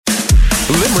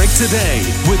Limerick Today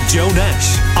with Joe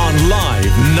Nash on Live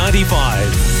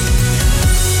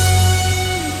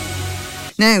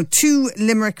 95. Now, two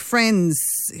Limerick friends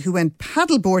who went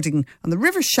paddleboarding on the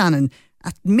River Shannon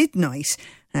at midnight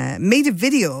made a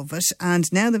video of it, and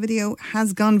now the video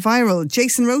has gone viral.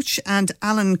 Jason Roach and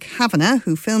Alan Kavanagh,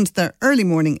 who filmed their early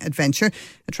morning adventure,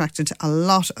 attracted a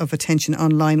lot of attention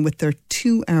online with their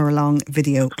 2-hour-long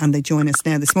video, and they join us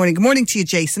now this morning. Good morning to you,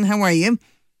 Jason. How are you?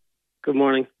 Good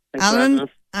morning. Thanks Alan,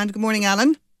 and good morning,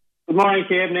 Alan. Good morning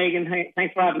to you, Megan.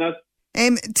 Thanks for having us.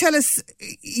 Tell us,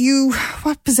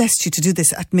 what possessed you to do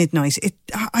this at midnight?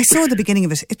 I saw the beginning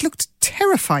of it. It looked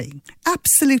terrifying,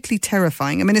 absolutely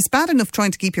terrifying. I mean, it's bad enough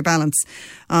trying to keep your balance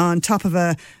on top of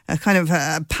a kind of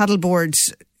a paddleboard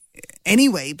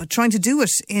anyway, but trying to do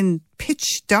it in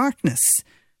pitch darkness.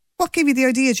 What gave you the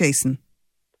idea, Jason?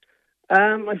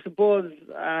 I suppose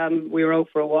we were out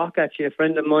for a walk, actually. A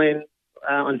friend of mine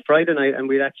on Friday night, and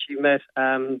we'd actually met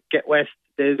Get West.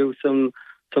 They do some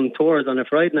tours on a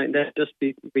Friday night, and they've just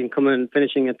been coming and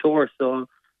finishing a tour. So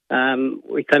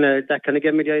that kind of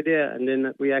gave me the idea, and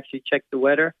then we actually checked the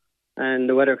weather, and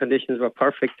the weather conditions were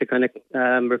perfect to kind of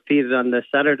repeat it on the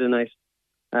Saturday night.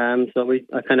 So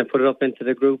I kind of put it up into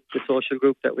the social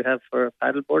group that we have for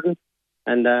paddleboarding,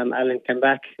 and Alan came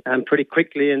back pretty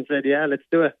quickly and said, "Yeah, let's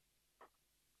do it."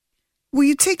 Were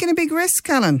you taking a big risk,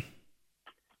 Alan?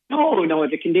 No,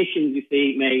 the conditions, you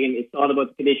see, Megan, it's all about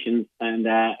the conditions, and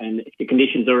if the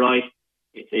conditions are right,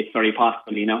 it's very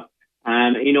possible, you know.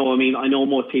 And, I know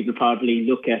most people probably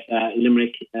look at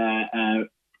Limerick,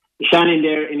 Shannon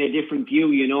there in a different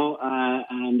view,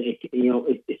 and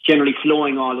it's generally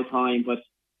flowing all the time, but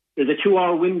there's a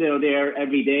 2-hour window there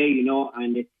every day,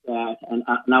 and it's an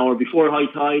hour before high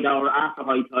tide, hour after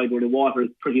high tide, where the water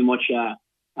is pretty much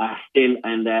still,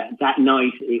 and that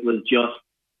night it was just,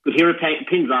 could hear a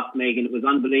pin drop, Megan. It was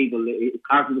unbelievable. It's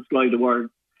hard to describe the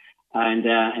words. And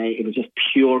it was just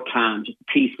pure calm, just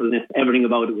peacefulness. Everything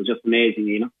about it was just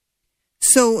amazing,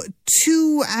 So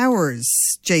 2 hours,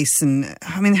 Jason.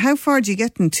 I mean, how far do you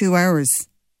get in 2 hours?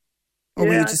 Or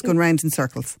were you just going round in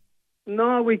circles?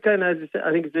 No, we kind of,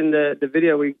 I think it's in the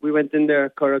video, we went in there,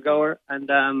 Corrigower, and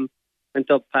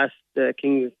went up past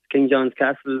King John's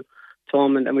Castle,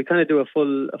 Thomond, and we kind of do a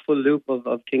full loop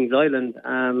of King's Island,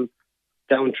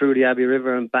 down through the Abbey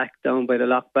River and back down by the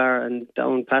Loch Bar and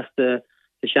down past the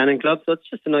Shannon Club. So it's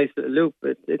just a nice little loop.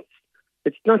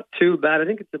 It's not too bad. I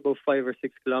think it's about 5 or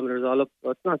 6 kilometres all up. So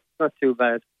it's not too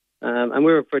bad. And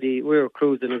we were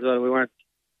cruising as well. We weren't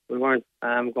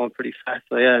going pretty fast.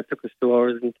 So yeah, it took us 2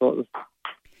 hours in total.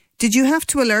 Did you have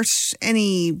to alert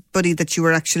anybody that you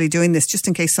were actually doing this, just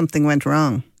in case something went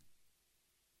wrong?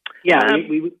 Yeah,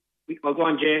 we go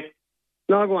on, Jay.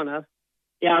 No, go on, Al.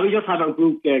 Yeah, we just have our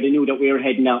group there. They knew that we were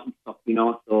heading out and stuff,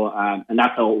 so, and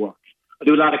that's how it works. I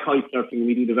do a lot of kite surfing, and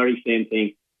we do the very same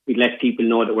thing. We let people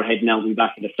know that we're heading out and we'll be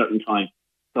back at a certain time.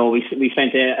 So we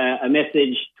sent a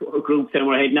message to our group saying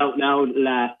we're heading out now,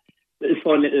 little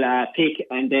fun little pic,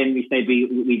 and then we said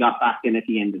we got back in at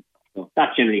the end. So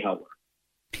that's generally how it works.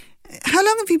 How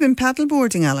long have you been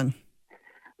paddleboarding, Alan?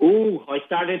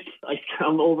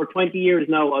 I'm over 20 years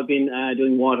now. I've been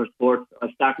doing water sports.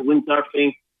 I started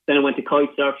windsurfing. Then I went to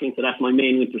kite surfing, so that's my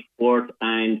main winter sport.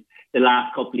 And the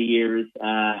last couple of years,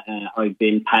 I've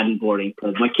been paddleboarding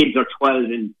because my kids are 12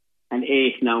 and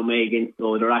 8 now, Megan.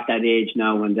 So they're at that age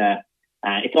now, and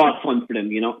it's all fun for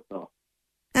them, So.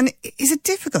 And is it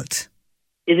difficult?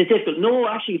 Is it difficult? No,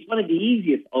 actually, it's one of the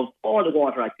easiest of all the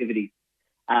water activities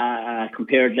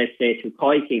compared, let's say, to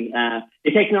hiking.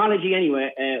 The technology,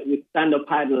 anyway, with stand-up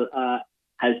paddle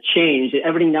has changed.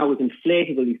 Everything now is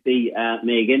inflatable, you see,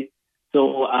 Megan.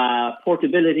 So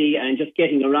portability and just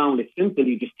getting around, it's simple.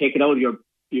 You just take it out of your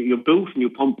boot and you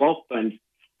pump up and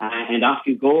off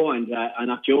you go. And I'm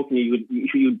not joking,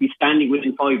 you'd be standing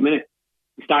within 5 minutes.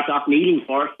 You start off kneeling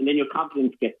first, and then your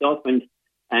confidence gets up, and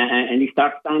you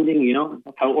start standing.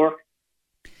 That's how it works.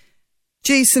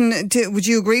 Jason, would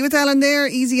you agree with Alan there?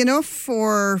 Easy enough,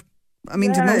 or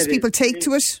do most people take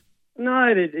to it? No,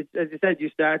 it, as you said, you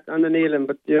start on the kneeling,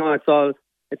 but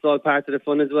it's all part of the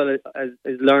fun as well as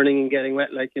learning and getting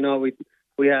wet. Like,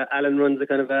 Alan runs a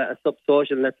kind of a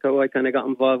sub-social. That's how I kind of got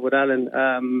involved with Alan.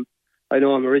 I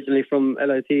know I'm originally from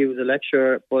LIT. He was a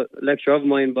lecturer of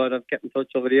mine, but I've kept in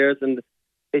touch over the years. And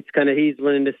it's kind of, he's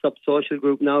running this sub-social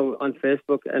group now on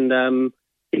Facebook. And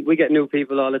we get new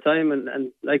people all the time.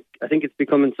 And like, I think it's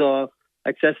becoming so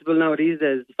accessible now these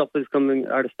days. The stuff is coming,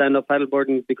 or the stand-up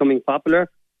paddleboarding is becoming popular.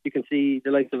 You can see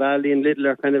the likes of Aldi and Lidl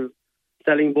are kind of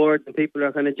selling boards, and people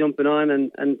are kind of jumping on,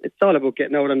 and it's all about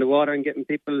getting out on the water and getting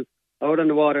people out on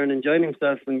the water and enjoying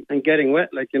himself and getting wet.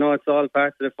 Like, it's all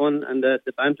part of the fun and the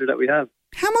banter that we have.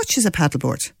 How much is a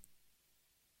paddleboard?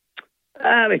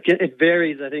 It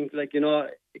varies, I think. Like,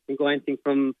 it can go anything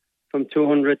from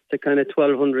 200 to kind of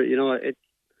 1,200,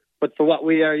 but for what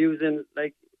we are using,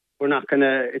 like, we're not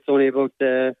it's only about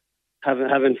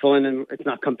having fun, and it's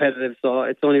not competitive, so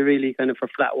it's only really kind of for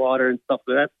flat water and stuff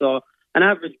like that. So an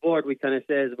average board, we kind of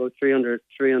say, is about 300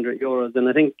 euros, and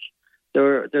I think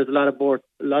there's a lot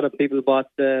of people bought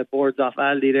the boards off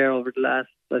Aldi there over the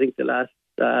last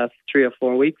 3 or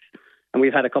 4 weeks, and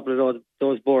we've had a couple of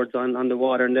those boards on the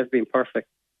water, and they've been perfect.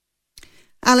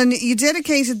 Alan, you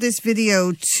dedicated this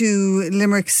video to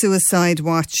Limerick Suicide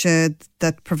Watch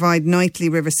that provide nightly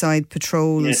riverside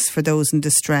patrols for those in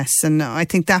distress. And I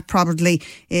think that probably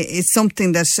is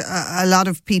something that a lot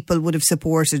of people would have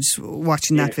supported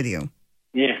watching that video.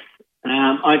 Yes.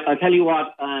 I tell you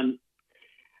what,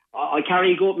 I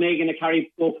carry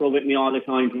GoPro with me all the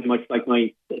time, pretty much like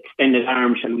my extended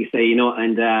arm, shall we say,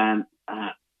 and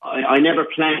I never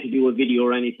plan to do a video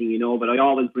or anything, but I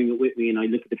always bring it with me, and I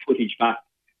look at the footage back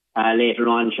later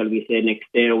on, shall we say,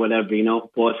 next day or whatever,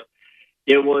 But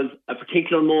there was a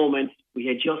particular moment. We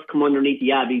had just come underneath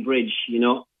the Abbey Bridge,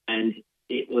 and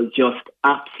it was just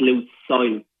absolute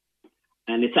silence.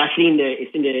 And it's actually in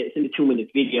the 2-minute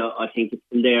video. I think it's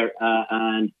in there.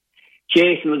 And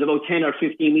Jason was about 10 or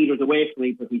 15 meters away from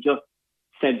me, but he just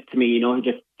said to me, he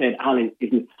just said, "Alan,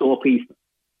 isn't it so peaceful?"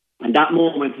 And that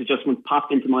moment just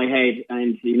popped into my head,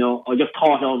 and I just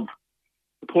thought of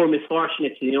the poor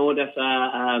misfortunates, that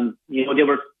they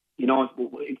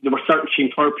were searching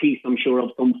for peace, I'm sure,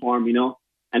 of some form,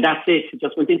 and that's it. It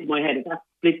just went into my head at that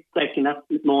split second, that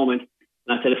split moment.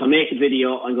 And I said, if I make a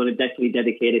video, I'm going to definitely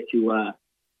dedicate it to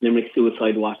Limerick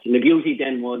Suicide Watch. And the beauty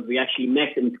then was we actually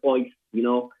met him twice. We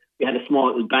had a small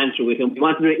little banter with him. We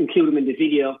wanted to include him in the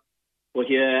video, but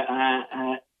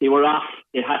they were off.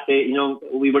 They had to,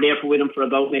 we were there with him for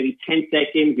about maybe 10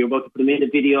 seconds. We were about to put him in the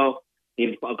video. They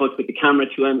were about to put the camera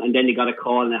to him, and then they got a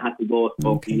call, and I had to go.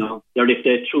 So, they're just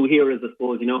the true heroes, I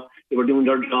suppose. They were doing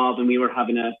their job, and we were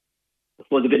having a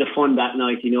bit of fun that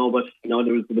night. But there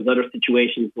was other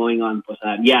situations going on. But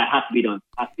it has to be done.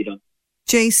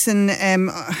 Jason,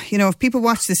 if people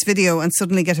watch this video and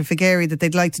suddenly get a figari that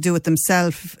they'd like to do it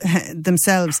themselves,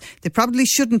 they probably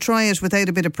shouldn't try it without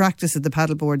a bit of practice at the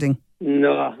paddleboarding.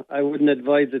 No, I wouldn't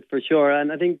advise it for sure.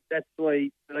 And I think that's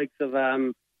why the likes of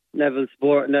Neville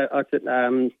Sport,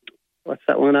 what's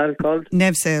that one called?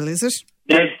 Nevsail, is it?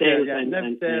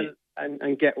 Nevsail,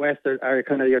 and Get West are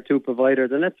kind of your two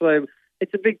providers. And that's why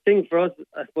it's a big thing for us.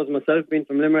 I suppose myself being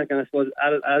from Limerick, and I suppose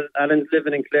Alan's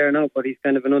living in Clare now, but he's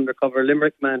kind of an undercover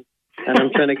Limerick man. And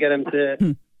I'm trying to get him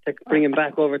to bring him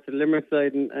back over to the Limerick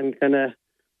side and kind of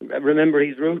remember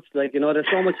his roots. Like, there's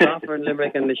so much to offer in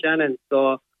Limerick and the Shannon.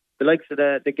 So the likes of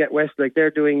the Get West, like, they're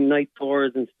doing night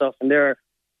tours and stuff, and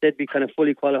they'd be kind of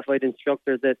fully qualified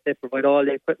instructors that they provide all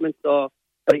the equipment. So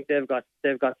I think they've got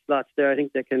slots there. I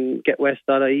think they can get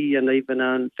west.ie, and even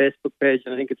on Facebook page,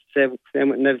 and I think it's the same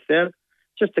with Nevsail,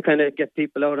 just to kind of get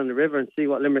people out on the river and see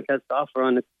what Limerick has to offer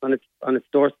on its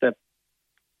doorstep.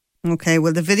 Okay,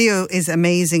 well, the video is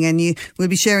amazing, and we'll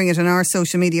be sharing it on our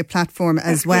social media platform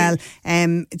as well.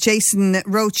 Jason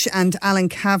Roach and Alan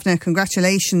Kavanagh,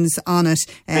 congratulations on it.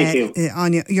 Thank you.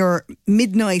 On your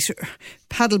midnight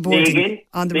paddleboarding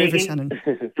on the River Shannon.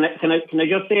 Can I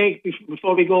just say,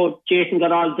 before we go, Jason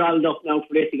got all dolled up now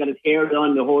for this. He got his hair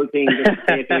done, the whole thing. Just to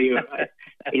say to you,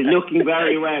 he's looking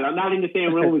very well. I'm not in the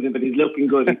same room as him, but he's looking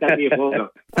good. He sent me a photo.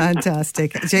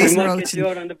 Fantastic. Jason Roach. Get you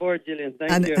out on the board, Gillian.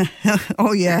 Thank you.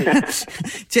 Oh, yeah.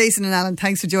 Jason and Alan,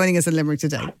 thanks for joining us on Limerick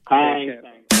Today. Thanks.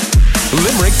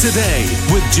 Limerick Today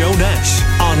with Joe Nash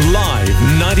on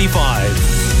Live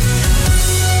 95.